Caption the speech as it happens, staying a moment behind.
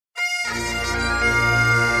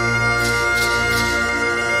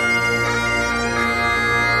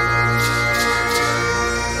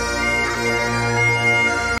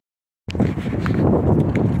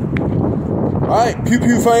Pew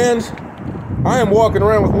Pew fans, I am walking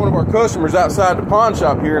around with one of our customers outside the pawn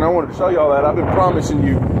shop here, and I wanted to show y'all that. I've been promising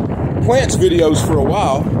you plants videos for a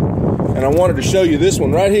while, and I wanted to show you this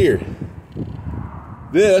one right here.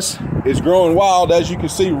 This is growing wild, as you can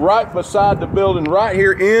see, right beside the building right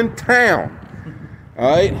here in town.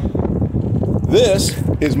 All right, this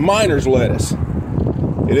is miner's lettuce.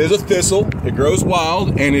 It is a thistle, it grows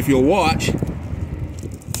wild, and if you'll watch,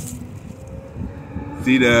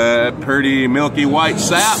 see the pretty milky white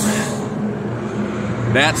sap?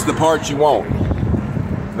 That's the part you want.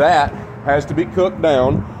 That has to be cooked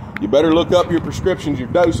down. You better look up your prescriptions, your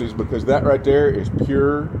doses, because that right there is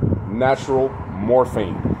pure natural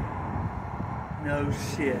morphine. No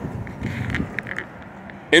shit.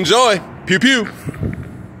 Enjoy. Pew pew.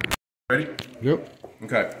 Ready? Yep.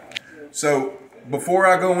 Okay. So before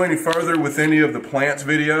I go any further with any of the plants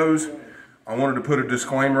videos, I wanted to put a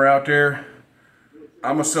disclaimer out there.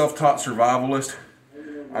 I'm a self-taught survivalist.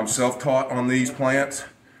 I'm self-taught on these plants.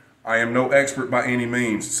 I am no expert by any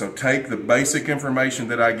means. So take the basic information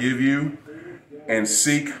that I give you and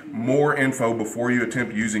seek more info before you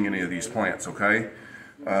attempt using any of these plants, okay?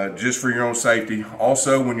 Just for your own safety.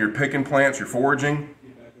 Also, when you're picking plants, you're foraging,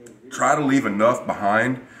 try to leave enough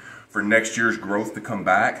behind for next year's growth to come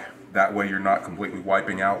back. That way you're not completely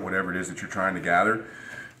wiping out whatever it is that you're trying to gather.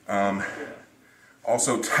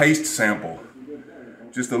 Also, taste sample.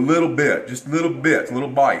 Just a little bit, just little bits, little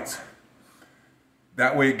bites.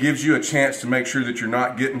 That way it gives you a chance to make sure that you're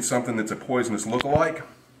not getting something that's a poisonous lookalike,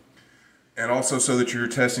 and also so that you're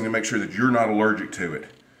testing to make sure that you're not allergic to it.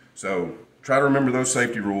 So try to remember those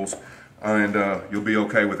safety rules, and you'll be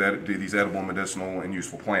okay with these edible, medicinal, and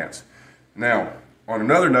useful plants. Now, on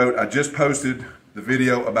another note, I just posted the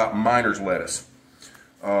video about miner's lettuce.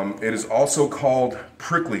 It is also called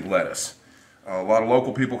prickly lettuce. A lot of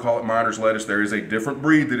local people call it miner's lettuce. There is a different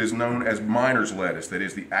breed that is known as miner's lettuce. That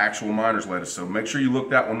is the actual miner's lettuce. So make sure you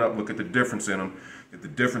look that one up. Look at the difference in them. The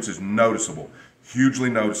difference is noticeable, hugely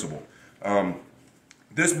noticeable.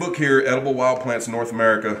 This book here, Edible Wild Plants in North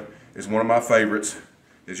America, is one of my favorites.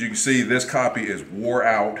 As you can see, this copy is wore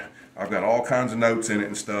out. I've got all kinds of notes in it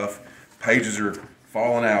and stuff. Pages are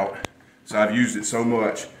falling out, so I've used it so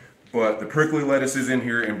much. But the prickly lettuce is in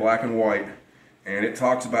here in black and white. And it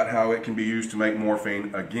talks about how it can be used to make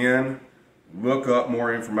morphine. Again, look up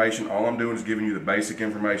more information. All I'm doing is giving you the basic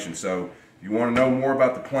information. So if you want to know more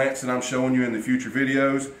about the plants that I'm showing you in the future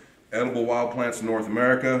videos, Edible Wild Plants in North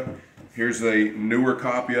America, here's a newer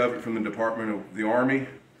copy of it from the Department of the Army.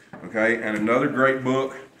 Okay, and another great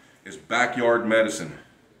book is Backyard Medicine.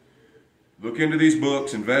 Look into these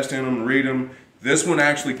books, invest in them, read them. This one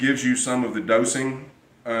actually gives you some of the dosing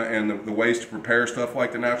and the ways to prepare stuff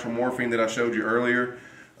like the natural morphine that I showed you earlier.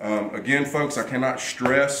 Again, folks, I cannot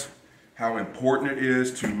stress how important it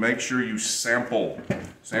is to make sure you sample.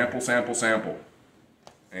 Sample, sample, sample.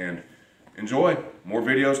 And enjoy. More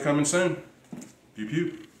videos coming soon. Pew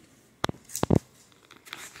pew.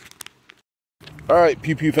 Alright,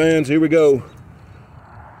 Pew Pew fans, here we go.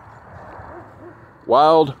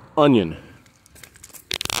 Wild onion.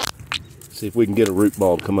 See if we can get a root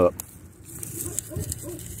ball to come up.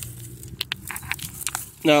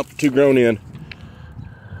 Nope, too grown in.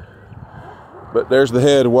 But there's the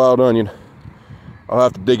head of wild onion. I'll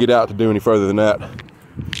have to dig it out to do any further than that.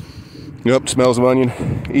 Yep, smells of onion,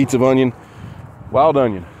 eats of onion. Wild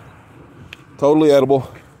onion. Totally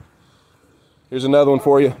edible. Here's another one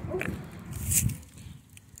for you.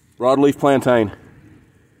 Broadleaf plantain.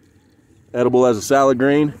 Edible as a salad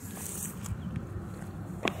green.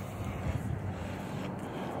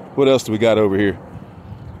 What else do we got over here?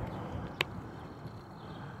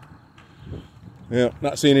 Yeah,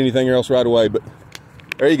 not seeing anything else right away, but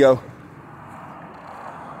there you go.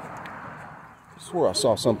 I swore I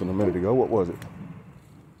saw something a minute ago. What was it?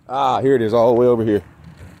 Ah, here it is, all the way over here.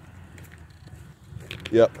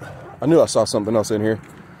 Yep, I knew I saw something else in here.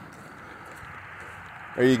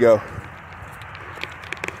 There you go.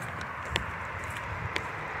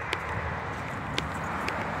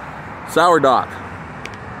 Sour dock,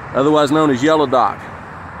 otherwise known as yellow dock.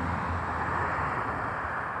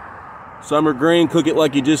 Summer green, cook it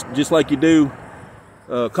like you just like you do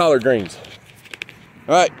collard greens.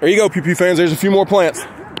 All right, there you go, Pew Pew fans. There's a few more plants.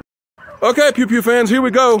 Okay, Pew Pew fans, here we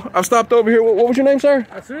go. I've stopped over here. What was your name, sir?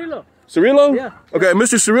 Cirillo. Cirillo? Yeah. Okay,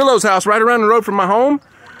 Mr. Cirillo's house right around the road from my home.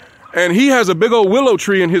 And he has a big old willow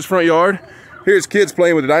tree in his front yard. Here's kids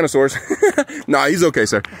playing with the dinosaurs. Nah, he's okay,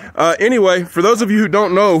 sir. Anyway, for those of you who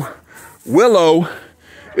don't know, willow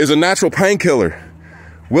is a natural painkiller.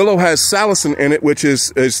 Willow has salicin in it, which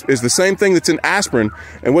is the same thing that's in aspirin.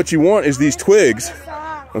 And what you want is these twigs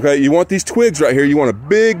Okay, you want these twigs right here. You want a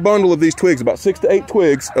big bundle of these twigs, about 6 to 8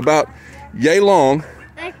 twigs, about yay long.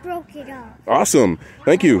 I broke it off. Awesome,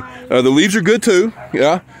 thank you. The leaves are good too,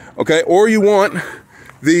 yeah. Okay, or you want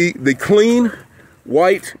the clean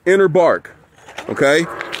white inner bark. Okay,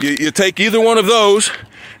 you take either one of those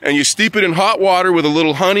and you steep it in hot water with a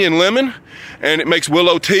little honey and lemon, and it makes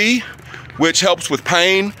willow tea, which helps with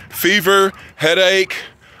pain, fever, headache,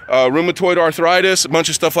 rheumatoid arthritis, a bunch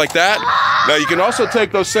of stuff like that. Now you can also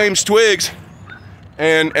take those same twigs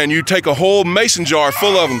and you take a whole mason jar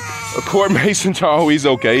full of them. A quart mason jar. Oh, he's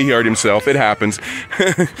okay. He hurt himself. It happens.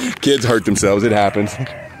 Kids hurt themselves. It happens.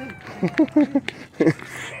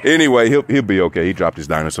 Anyway, he'll be okay. He dropped his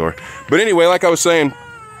dinosaur. But anyway, like I was saying,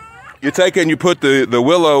 you take it and you put the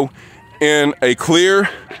willow in a clear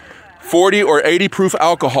 40 or 80 proof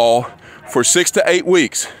alcohol for 6 to 8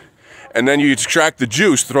 weeks. And then you extract the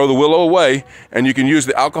juice, throw the willow away, and you can use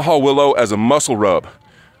the alcohol willow as a muscle rub.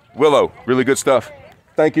 Willow, really good stuff.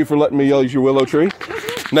 Thank you for letting me use your willow tree.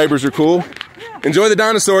 Neighbors are cool. Enjoy the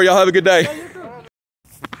dinosaur. Y'all have a good day.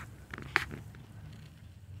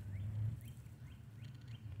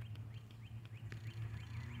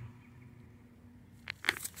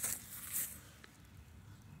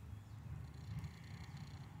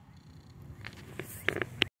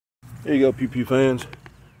 Here you go, Pew Pew fans.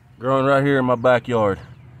 Growing right here in my backyard.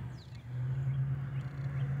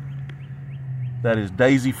 That is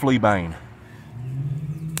Daisy Fleabane.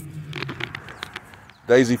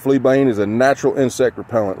 Daisy Fleabane is a natural insect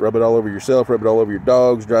repellent. Rub it all over yourself, rub it all over your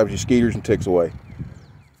dogs, drives your skeeters and ticks away.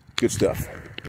 Good stuff.